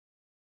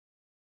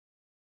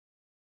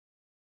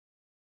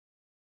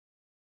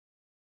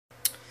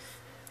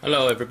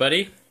Hello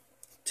everybody.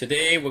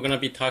 Today we're going to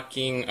be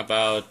talking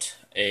about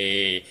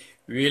a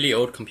really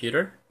old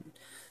computer.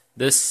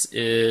 This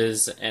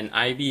is an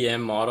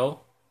IBM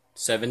Model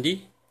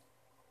 70,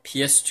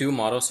 PS2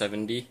 Model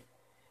 70,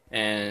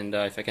 and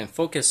if I can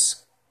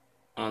focus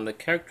on the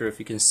character, if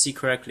you can see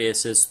correctly, it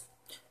says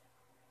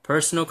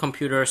Personal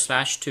Computer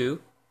 /2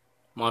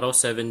 Model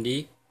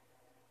 70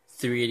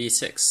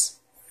 386.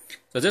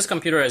 So this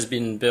computer has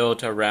been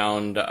built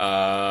around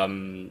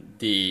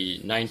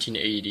the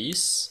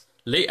 1980s.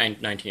 Late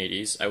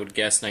 1980s, I would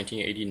guess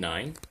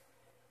 1989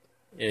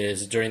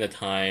 is during the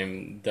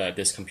time that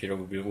this computer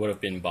would have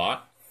been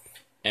bought.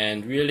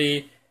 And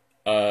really,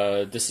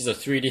 this is a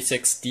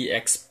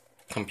 386DX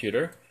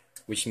computer,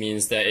 which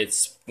means that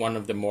it's one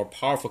of the more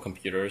powerful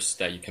computers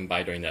that you can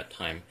buy during that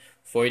time.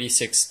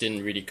 486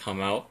 didn't really come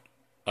out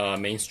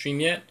mainstream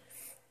yet,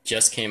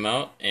 just came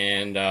out,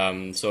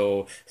 and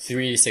so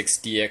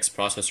 386DX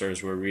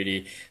processors were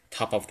really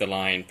top of the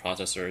line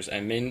processors,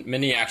 and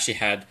many actually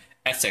had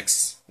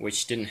Essex,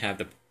 which didn't have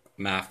the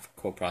math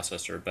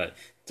coprocessor, but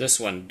this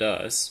one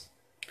does.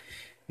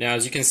 Now,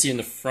 as you can see in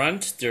the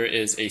front, there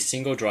is a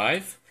single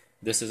drive.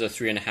 This is a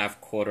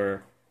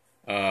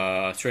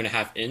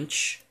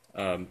 3.5-inch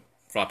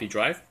floppy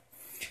drive.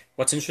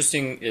 What's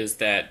interesting is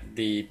that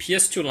the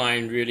PS2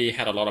 line really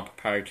had a lot of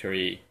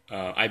proprietary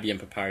IBM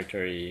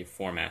proprietary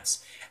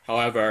formats.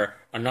 However,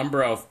 a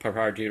number of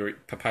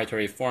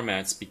proprietary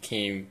formats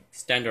became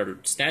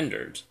standard.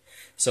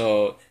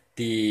 So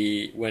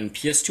when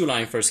PS2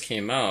 line first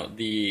came out,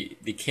 they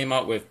came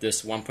out with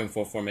this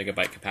 1.44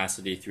 megabyte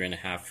capacity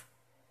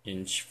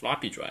 3.5-inch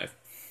floppy drive.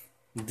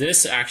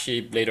 This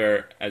actually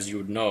later, as you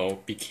would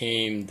know,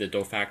 became the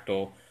de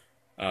facto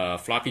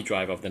floppy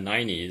drive of the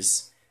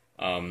 90s,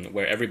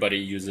 where everybody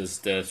uses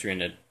the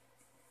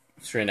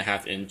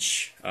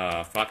 3.5-inch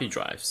floppy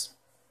drives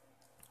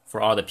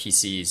for all the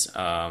PCs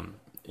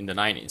in the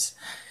 90s.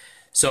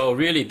 So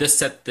really, this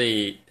set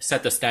the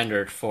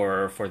standard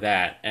for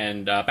that.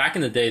 And back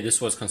in the day, this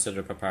was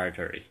considered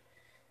proprietary.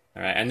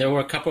 All right, and there were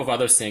a couple of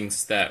other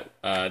things that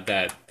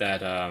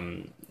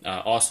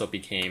also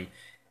became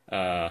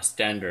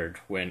standard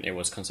when it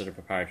was considered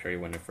proprietary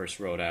when it first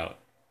rolled out.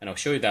 And I'll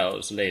show you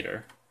those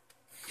later.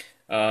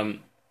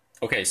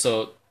 Okay,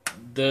 so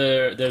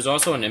there's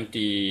also an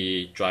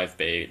empty drive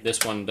bay.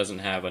 This one doesn't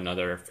have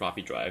another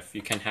floppy drive.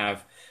 You can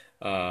have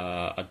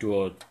a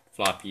dual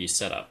floppy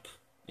setup.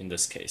 In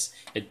this case,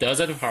 it does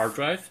have a hard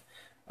drive,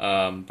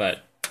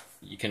 but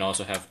you can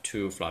also have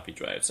two floppy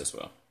drives as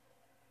well.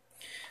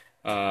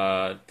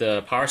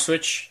 The power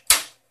switch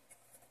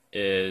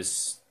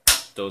is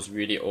those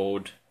really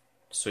old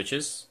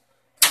switches.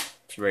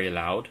 It's very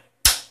loud.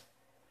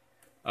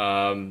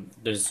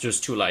 There's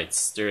just two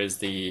lights. There is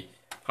the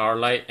power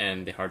light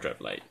and the hard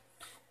drive light.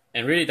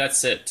 And really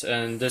that's it.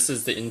 And this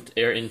is the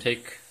air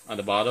intake on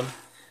the bottom.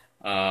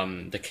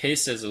 The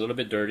case is a little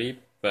bit dirty,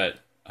 but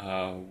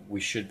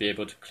we should be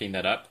able to clean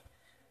that up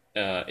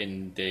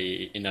in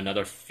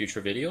another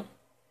future video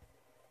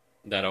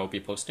that I'll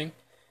be posting.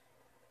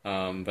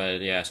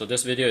 But yeah, so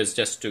this video is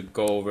just to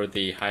go over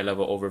the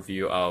high-level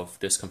overview of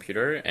this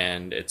computer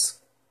and its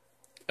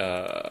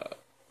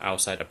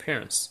outside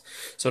appearance.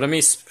 So let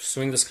me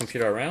swing this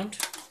computer around.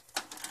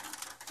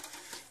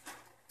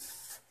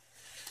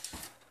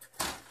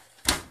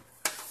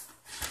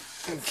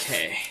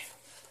 Okay.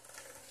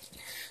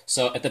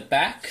 So at the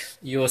back,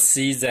 you'll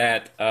see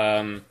that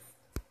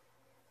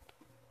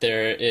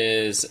there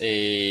is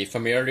a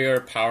familiar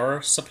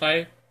power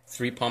supply,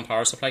 3-pump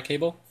power supply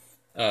cable,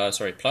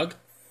 plug.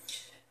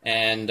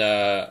 And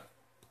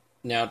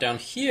now down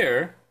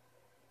here,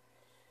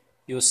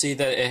 you'll see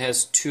that it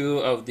has two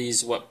of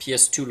these what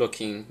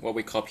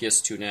we call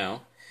PS2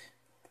 now,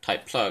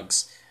 type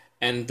plugs.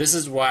 And this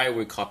is why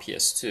we call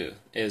PS2,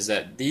 is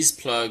that these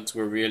plugs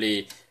were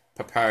really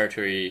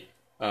proprietary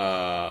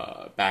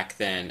back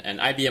then, and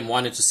IBM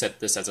wanted to set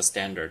this as a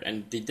standard,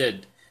 and they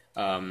did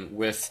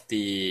with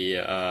the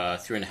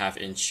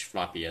 3.5-inch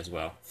floppy as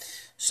well.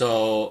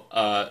 So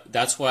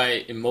that's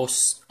why in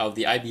most of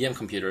the IBM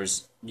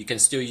computers, you can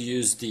still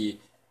use the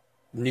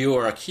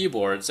newer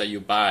keyboards that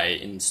you buy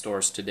in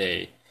stores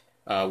today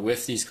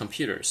with these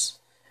computers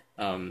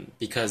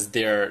because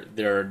they're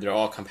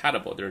all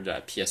compatible. They're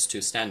the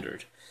PS2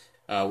 standard.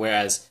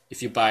 Whereas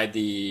if you buy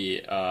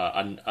the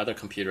other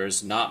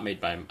computers not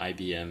made by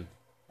IBM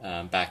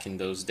back in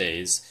those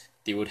days,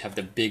 they would have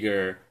the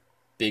bigger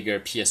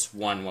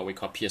PS1, what we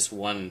call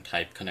PS1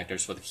 type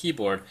connectors for the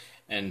keyboard,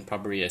 and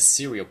probably a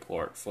serial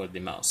port for the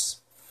mouse.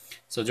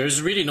 So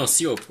there's really no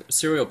serial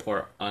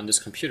port on this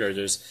computer.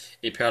 There's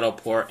a parallel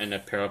port and a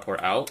parallel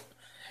port out,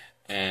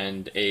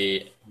 and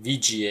a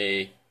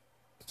VGA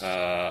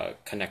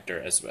connector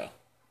as well.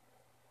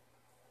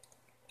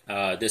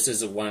 This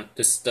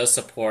does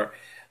support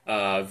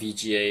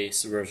VGA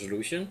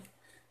resolution.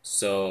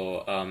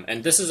 So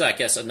and this is, I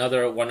guess,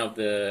 another one of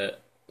the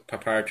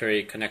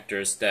proprietary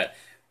connectors that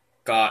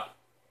got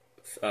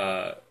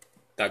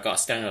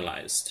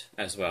standardized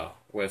as well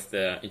with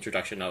the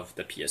introduction of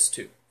the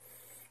PS2.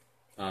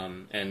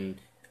 And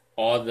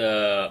all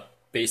the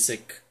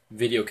basic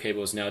video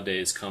cables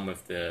nowadays come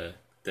with the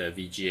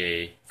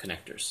VGA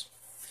connectors.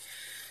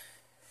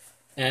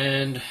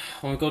 And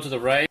when we go to the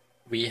right,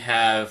 we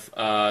have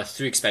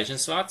 3 expansion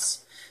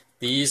slots.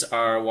 These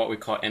are what we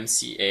call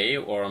MCA,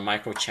 or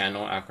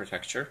micro-channel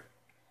architecture.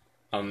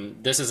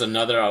 This is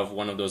another of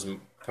one of those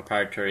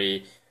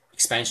proprietary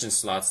expansion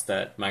slots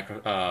that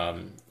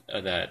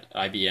that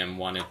IBM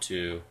wanted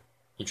to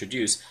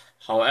introduce.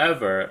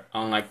 However,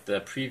 unlike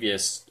the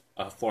previous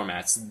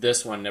formats,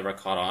 this one never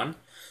caught on,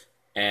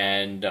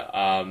 and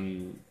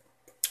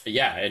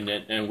yeah,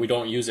 and we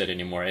don't use it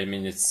anymore. I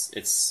mean,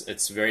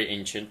 it's very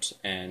ancient,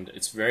 and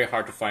it's very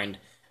hard to find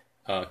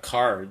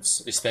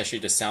cards, especially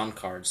the sound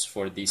cards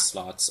for these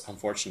slots,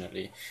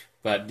 unfortunately.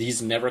 But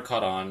these never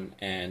caught on,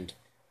 and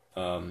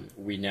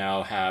we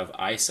now have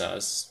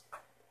ISAs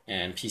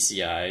and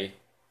PCI,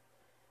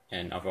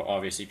 and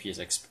obviously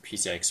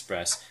PCI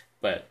Express.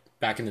 But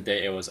back in the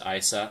day, it was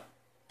ISA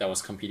that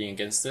was competing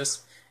against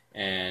this,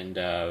 and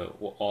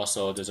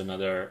also there's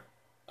another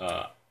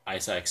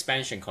ISA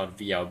expansion called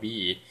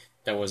VLB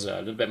that was a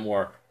little bit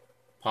more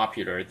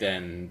popular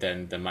than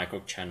the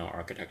micro-channel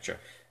architecture.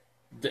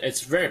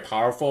 It's a very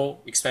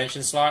powerful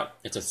expansion slot.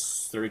 It's a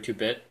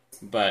 32-bit,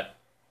 but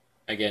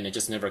again, it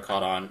just never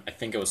caught on. I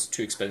think it was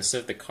too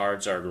expensive. The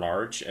cards are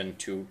large and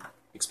too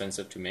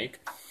expensive to make.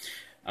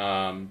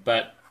 So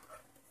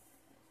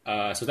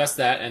that's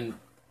that, and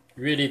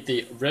really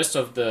the rest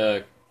of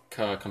the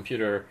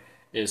computer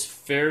is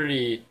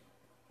fairly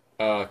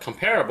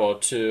comparable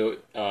to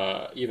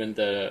even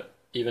to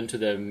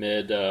the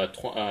mid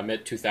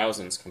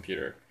 2000s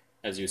computer,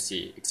 as you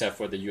see, except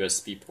for the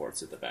USB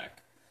ports at the back.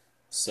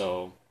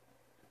 So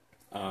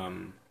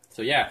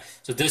yeah,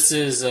 so this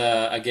is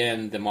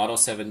again the Model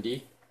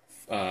 7D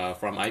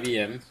from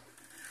IBM.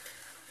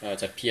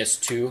 It's a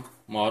PS2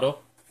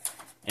 model,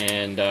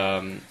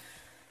 and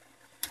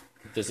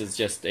this is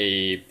just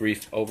a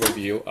brief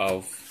overview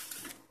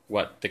of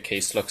what the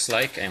case looks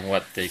like and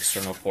what the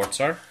external ports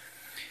are.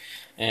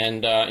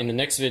 And in the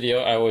next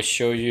video, I will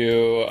show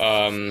you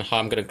how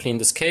I'm going to clean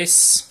this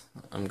case.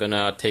 I'm going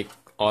to take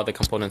all the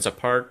components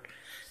apart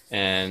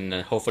and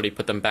hopefully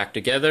put them back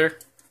together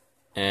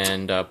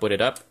and boot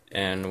it up,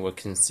 and we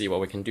can see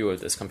what we can do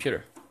with this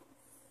computer.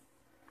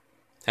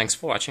 Thanks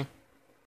for watching.